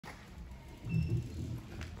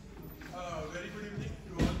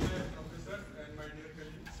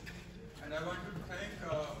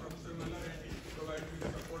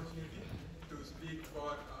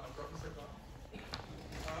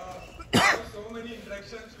many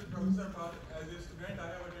interactions with Professor Pal. As a student,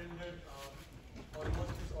 I have attended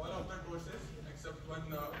almost all of the courses except one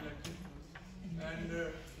elective. And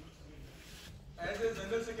as a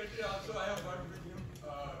General Secretary also, I have worked with him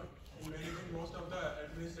in managing most of the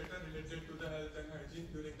administrator related to the health and hygiene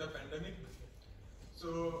during the pandemic.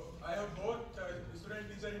 So I have both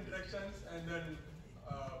student-teacher interactions and then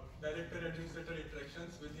director-administrator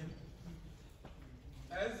interactions with him.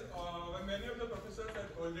 As many of the professors have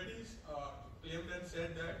already claimed and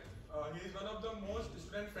said that he is one of the most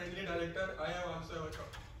student-friendly director I have also ever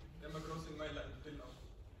come across in my life till now.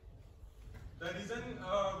 The reason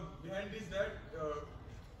behind is that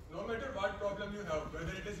no matter what problem you have,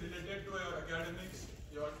 whether it is related to your academics,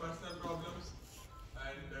 your personal problems,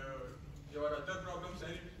 and your other problems,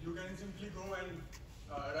 and you can simply go and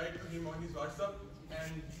write to him on his WhatsApp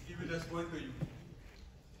and he will respond to you.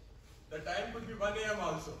 The time could be 1 AM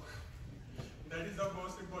also. That is the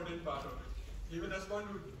most important part of it. He will respond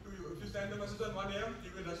to you. If you send a message on 1 AM, he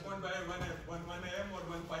will respond by 1 AM or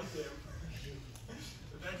 1:05 AM.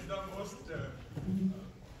 So that's the most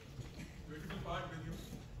beautiful part with you.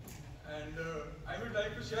 And I would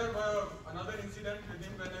like to share another incident with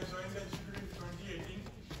him when I joined the institute in 2018.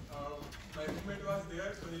 My roommate was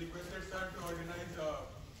there, so he requested sir to organize,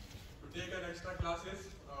 to take an extra classes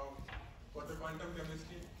for the quantum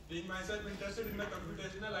chemistry. Being myself interested in the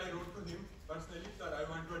computational, I wrote to him personally, sir, I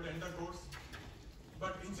want to attend the course.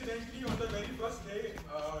 But incidentally, on the very first day,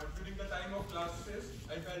 during the time of classes,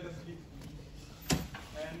 I fell asleep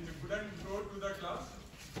and couldn't go to the class.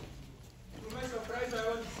 To my surprise, I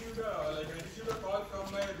received a call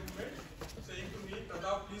from my roommate saying to me,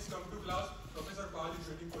 Pratap, please come to class. Professor Pal is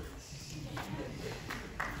waiting for you.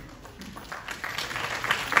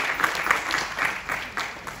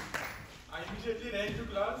 I immediately ran to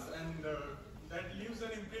class, and that leaves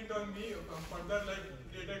an imprint on me. Further,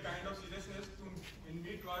 create a kind of seriousness in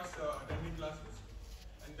me towards attending classes.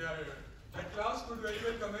 And that class could very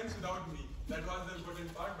well commence without me. That was the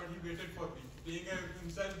important part, but he waited for me. Being a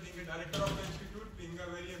director of the institute, being a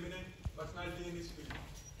very eminent personality in his field.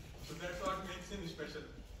 So that's what makes him special.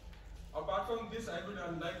 Apart from this, I would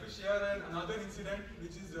like to share another incident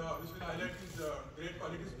which will highlight his great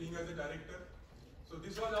qualities being as a director. So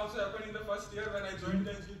this was also happened in the first year when I joined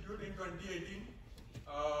the institute in 2018.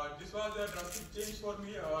 This was a drastic change for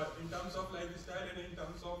me in terms of lifestyle and in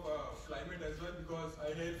terms of climate as well, because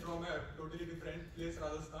I hail from a totally different place,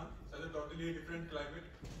 Rajasthan. It has a totally different climate.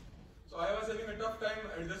 So I was having a tough time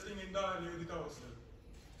adjusting in the Nivedita hostel.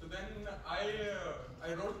 So then I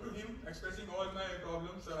wrote to him expressing all my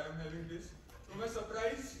problems, I am having this. To my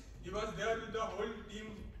surprise, he was there with the whole team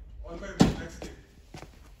on my room next day.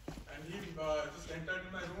 And he just entered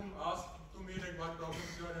in my room, asked to me what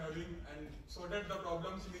problems you are having, and sorted the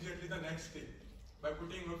problems immediately the next day. By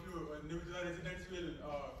putting a few individual residents will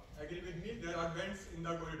agree with me, there are vents in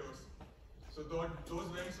the corridors. So those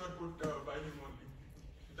vents were put by him only,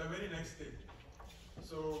 the very next day.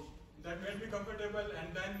 So that made me comfortable, and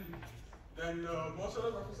then most of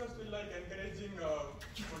the professors will encouraging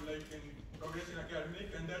for in progress in academic,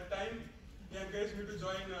 and that time he encouraged me to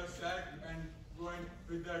join SAC and go in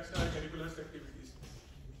with the extracurricular activities.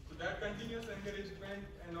 So that continuous encouragement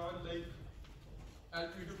and all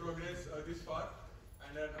helped me to progress this far,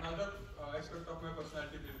 and another aspect of my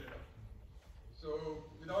personality built it up. So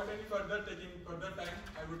without any taking further time,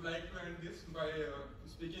 I would like to end this by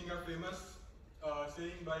speaking a famous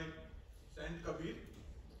saying by Saint Kabir,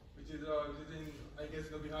 which is in, I guess,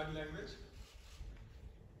 the Bihari language.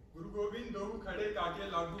 Guru Govind dohu khade kaake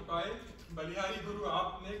lagu paaye, balihari Guru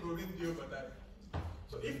aapne Govind diyo bataye.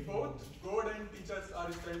 So if both God and teachers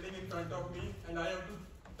are standing in front of me and I have to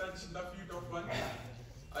touch the feet of one,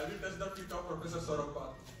 I will touch the feet of Professor Sourav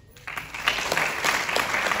Pal.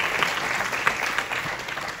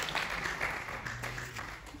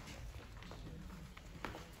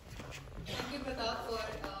 Thank you, Pratap, for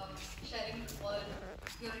sharing all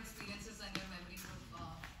your experiences and your memories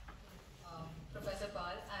of Professor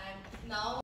Pal. And now